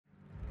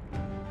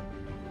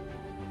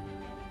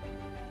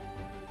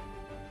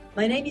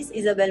My name is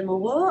Isabelle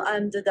Mauro.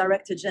 I'm the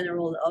Director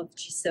General of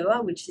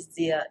GSOA, which is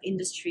the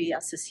industry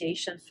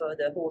association for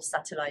the whole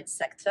satellite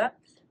sector.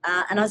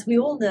 And as we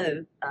all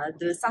know,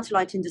 the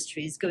satellite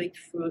industry is going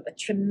through a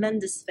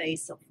tremendous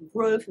phase of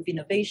growth, of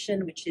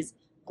innovation, which is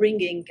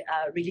bringing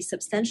really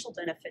substantial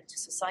benefit to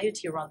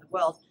society around the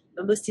world.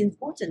 But most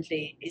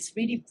importantly, is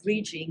really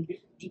bridging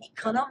the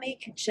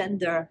economic,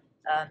 gender,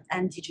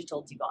 and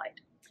digital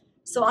divide.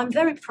 So I'm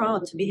very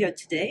proud to be here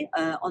today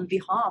on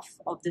behalf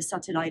of the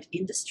satellite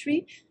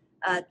industry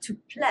to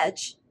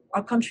pledge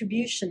our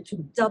contribution to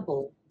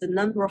double the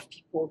number of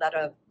people that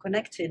are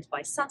connected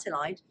by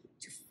satellite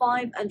to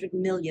 500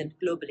 million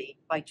globally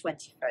by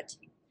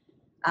 2030.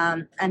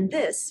 And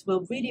this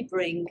will really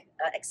bring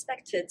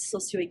expected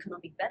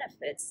socioeconomic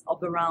benefits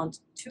of around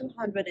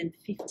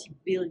 250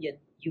 billion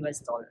US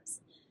dollars.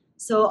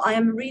 So I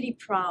am really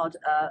proud,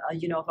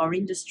 of our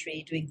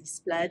industry doing this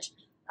pledge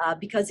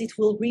because it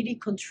will really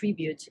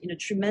contribute in a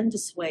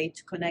tremendous way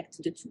to connect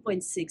the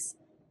 2.6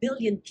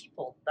 billion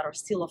people that are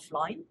still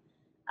offline.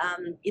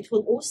 It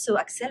will also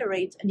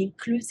accelerate an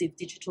inclusive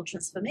digital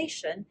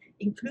transformation,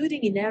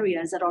 including in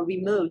areas that are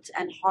remote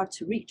and hard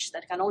to reach,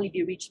 that can only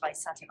be reached by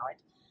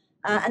satellite.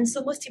 And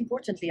so most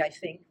importantly, I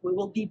think, we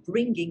will be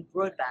bringing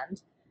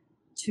broadband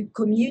to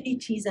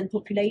communities and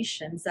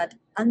populations that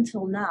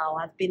until now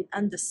have been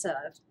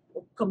underserved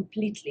or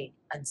completely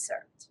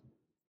unserved.